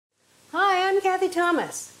Cathy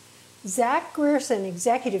Thomas. Zach Geerson,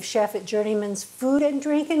 executive chef at Journeyman's Food and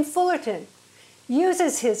Drink in Fullerton,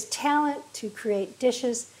 uses his talent to create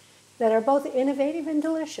dishes that are both innovative and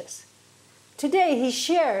delicious. Today he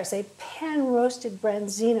shares a pan-roasted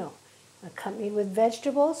Branzino accompanied with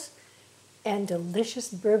vegetables and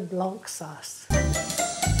delicious beurre blanc sauce.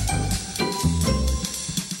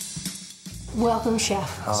 Welcome,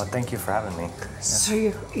 Chef. Oh, thank you for having me. So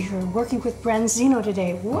you're working with Branzino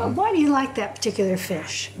today. Why do you like that particular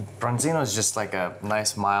fish? Branzino is just like a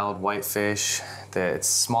nice, mild white fish. It's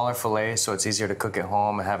smaller fillet, so it's easier to cook at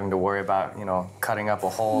home and having to worry about, cutting up a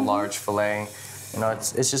whole large fillet.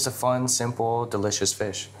 It's just a fun, simple, delicious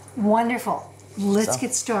fish. Wonderful. Let's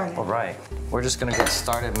get started. All right. We're just gonna get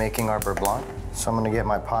started making our beurre blanc. So I'm gonna get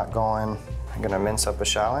my pot going. I'm gonna mince up a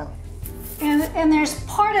shallot. And there's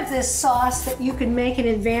part of this sauce that you can make in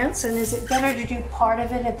advance, and is it better to do part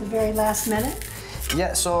of it at the very last minute?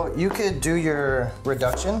 Yeah, so you could do your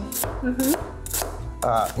reduction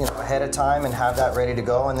ahead of time and have that ready to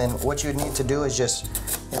go, and then what you need to do is just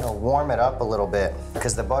warm it up a little bit,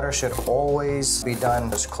 because the butter should always be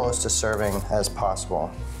done as close to serving as possible.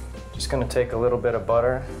 Just gonna take a little bit of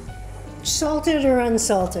butter. Salted or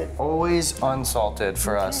unsalted? Always unsalted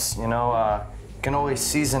for us. You can always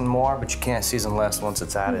season more, but you can't season less once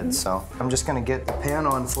it's added. So I'm just gonna get the pan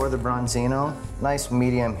on for the Branzino. Nice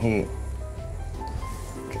medium heat.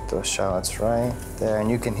 Get those shallots right there, and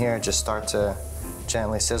you can hear it just start to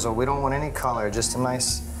gently sizzle. We don't want any color, just a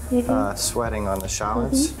nice sweating on the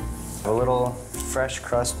shallots. A little fresh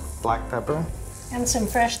crushed black pepper. And some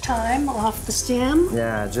fresh thyme off the stem.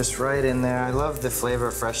 Yeah, just right in there. I love the flavor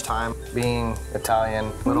of fresh thyme. Being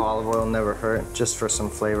Italian, little olive oil never hurt, just for some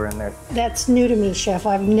flavor in there. That's new to me, Chef.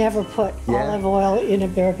 I've never put olive oil in a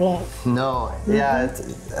beurre blanc. No,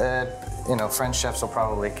 French chefs will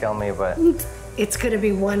probably kill me, but it's gonna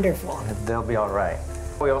be wonderful. They'll be all right.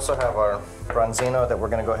 We also have our Branzino that we're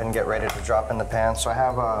gonna go ahead and get ready to drop in the pan. So I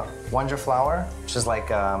have a Wonder flour, which is like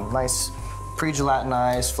a nice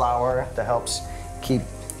pre-gelatinized flour that helps keep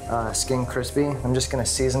skin crispy. I'm just gonna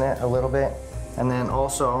season it a little bit. And then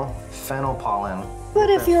also fennel pollen.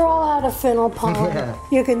 But if you're all out of fennel pollen,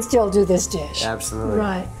 you can still do this dish. Absolutely.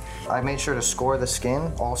 Right. I made sure to score the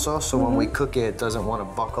skin also, so when we cook it, it doesn't want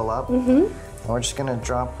to buckle up. And we're just gonna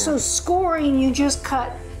drop. So scoring, you just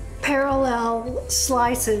cut parallel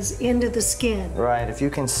slices into the skin. Right, if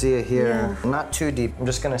you can see it here, not too deep. I'm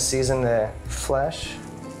just gonna season the flesh.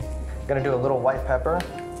 I'm gonna do a little white pepper,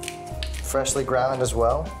 freshly ground as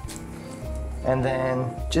well. And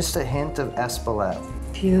then just a hint of espelette.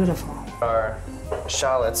 Beautiful. Our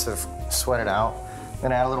shallots have sweated out. I'm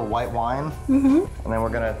gonna add a little white wine, and then we're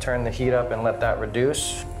gonna turn the heat up and let that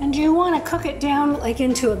reduce. And do you wanna cook it down like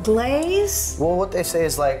into a glaze? Well, what they say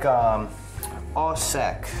is like au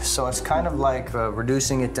sec. So it's kind of like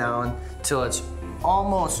reducing it down till it's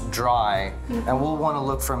almost dry, and we'll wanna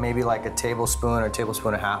look for maybe like a tablespoon or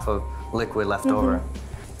tablespoon and a half of liquid left over.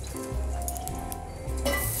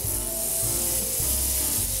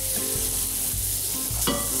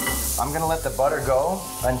 I'm gonna let the butter go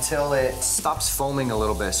until it stops foaming a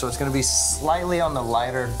little bit. So it's gonna be slightly on the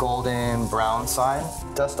lighter golden brown side.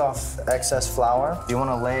 Dust off excess flour. You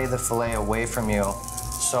wanna lay the fillet away from you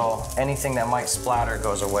so anything that might splatter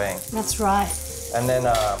goes away. That's right. And then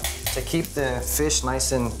to keep the fish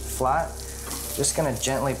nice and flat, just gonna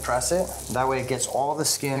gently press it. That way it gets all the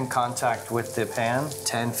skin in contact with the pan.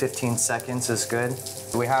 10, 15 seconds is good.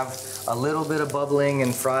 We have a little bit of bubbling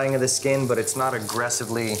and frying of the skin, but it's not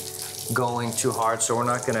aggressively going too hard, so we're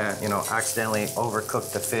not gonna, accidentally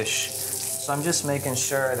overcook the fish. So I'm just making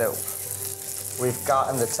sure that we've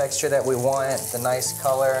gotten the texture that we want, the nice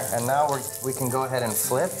color, and now we can go ahead and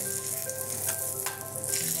flip.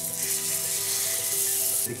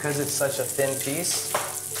 Because it's such a thin piece,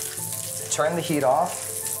 turn the heat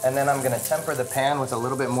off, and then I'm gonna temper the pan with a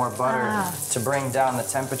little bit more butter to bring down the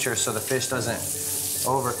temperature so the fish doesn't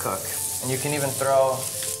overcook. And you can even throw,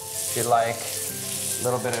 if you like, a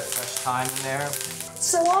little bit of fresh thyme in there.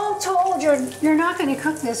 So all told, you're not going to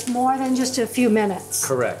cook this more than just a few minutes.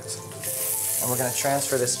 Correct. And we're going to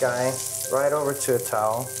transfer this guy right over to a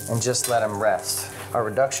towel and just let him rest. Our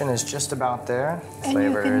reduction is just about there. And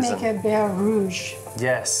you can make a beurre rouge.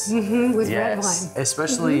 Yes. With red wine.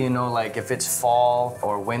 Especially, like if it's fall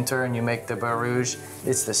or winter and you make the beurre rouge,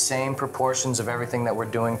 it's the same proportions of everything that we're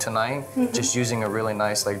doing tonight, just using a really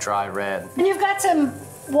nice like dry red. And you've got some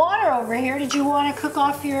water over here. Did you want to cook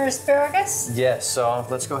off your asparagus? Yes, so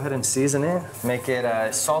let's go ahead and season it. Make it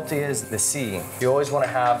as salty as the sea. You always want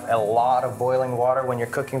to have a lot of boiling water when you're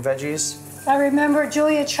cooking veggies. I remember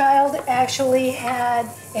Julia Child actually had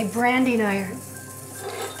a branding iron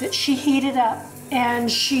that she heated up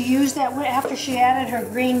And she used that after she added her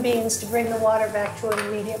green beans to bring the water back to an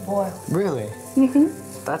immediate boil. Really?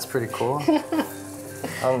 Mm-hmm. That's pretty cool.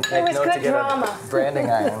 I'll make It was note good to get drama. a branding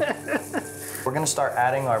iron. We're gonna start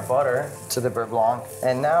adding our butter to the beurre blanc.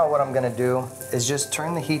 And now what I'm gonna do is just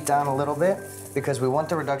turn the heat down a little bit because we want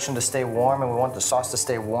the reduction to stay warm and we want the sauce to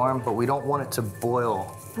stay warm, but we don't want it to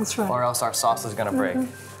boil. That's right. Or else our sauce is gonna break.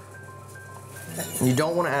 You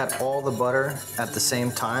don't want to add all the butter at the same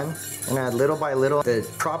time, and add little by little. The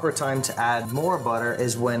proper time to add more butter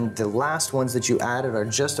is when the last ones that you added are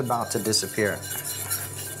just about to disappear.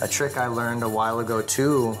 A trick I learned a while ago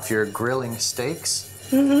too, if you're grilling steaks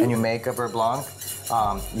and you make a beurre blanc,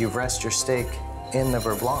 you rest your steak in the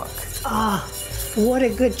beurre blanc. Ah, what a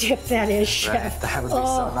good tip that is, Chef. That would be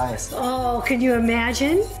so nice. Oh, can you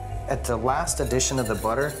imagine? At the last addition of the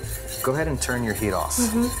butter, go ahead and turn your heat off.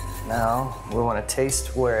 Now, we want to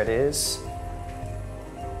taste where it is,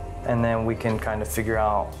 and then we can kind of figure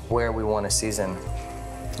out where we want to season.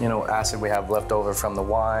 You know, acid we have left over from the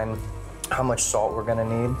wine, how much salt we're gonna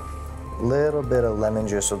need. A little bit of lemon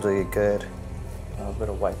juice will do you good. A little bit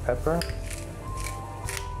of white pepper.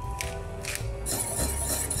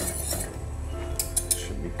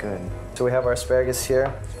 Should be good. So we have our asparagus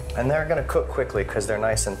here. And they're gonna cook quickly because they're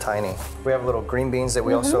nice and tiny. We have little green beans that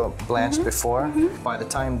we also blanched before. By the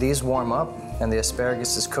time these warm up and the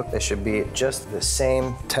asparagus is cooked, they should be just the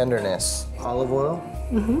same tenderness. Olive oil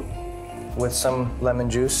with some lemon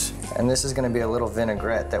juice. And this is gonna be a little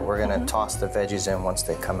vinaigrette that we're gonna toss the veggies in once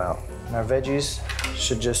they come out. And our veggies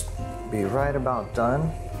should just be right about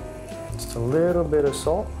done. Just a little bit of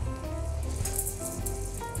salt.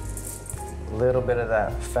 A little bit of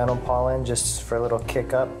that fennel pollen just for a little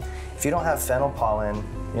kick up. If you don't have fennel pollen,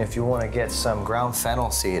 if you want to get some ground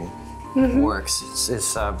fennel seed, works.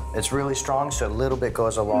 It's really strong, so a little bit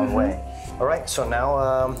goes a long way. All right, so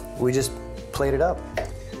now we just plate it up.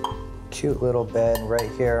 Cute little bed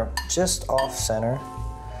right here, just off center.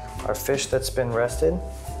 Our fish that's been rested,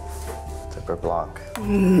 the beurre blanc.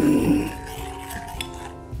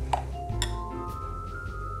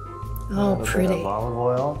 Oh, pretty. Bit of olive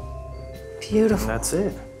oil. Beautiful. And that's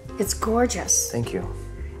it. It's gorgeous. Thank you.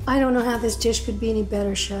 I don't know how this dish could be any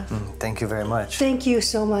better, Chef. Thank you very much. Thank you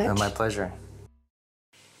so much. My pleasure.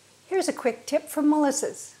 Here's a quick tip from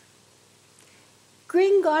Melissa's.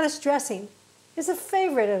 Green goddess dressing is a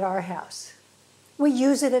favorite at our house. We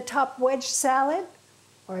use it atop wedge salad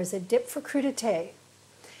or as a dip for crudité.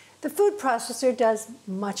 The food processor does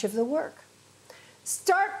much of the work.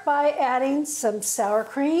 Start by adding some sour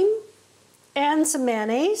cream and some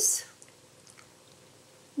mayonnaise.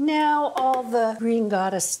 Now all the green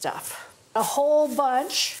goddess stuff. A whole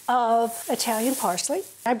bunch of Italian parsley.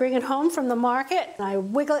 I bring it home from the market and I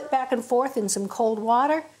wiggle it back and forth in some cold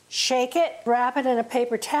water, shake it, wrap it in a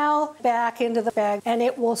paper towel, back into the bag, and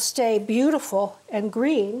it will stay beautiful and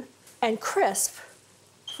green and crisp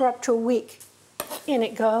for up to a week. In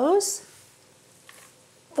it goes.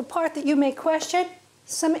 The part that you may question,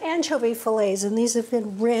 some anchovy fillets, and these have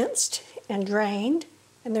been rinsed and drained,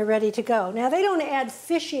 and they're ready to go. Now, they don't add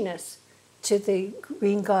fishiness to the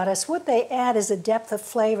green goddess. What they add is a depth of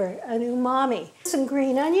flavor, an umami. Some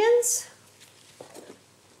green onions.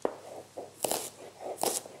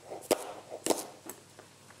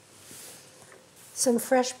 Some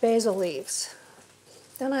fresh basil leaves.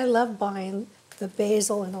 Then I love buying the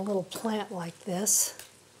basil in a little plant like this.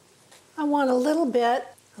 I want a little bit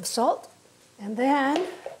of salt, and then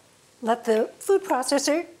let the food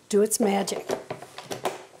processor do its magic.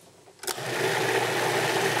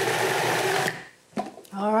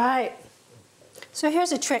 All right, so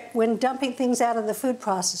here's a trick when dumping things out of the food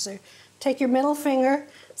processor. Take your middle finger,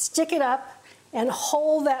 stick it up, and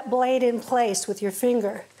hold that blade in place with your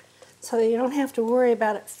finger so that you don't have to worry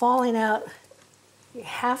about it falling out. You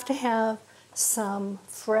have to have some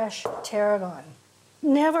fresh tarragon.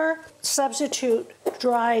 Never substitute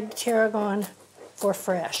dried tarragon for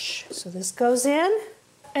fresh. So this goes in,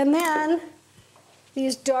 and then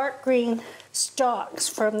these dark green stalks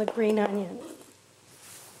from the green onion.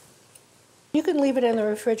 You can leave it in the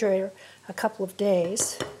refrigerator a couple of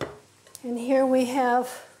days. And here we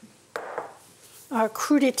have our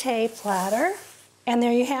crudité platter. And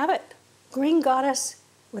there you have it. Green goddess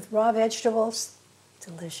with raw vegetables.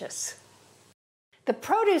 Delicious. The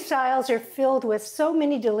produce aisles are filled with so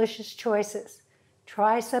many delicious choices.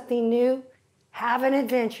 Try something new, have an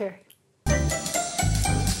adventure.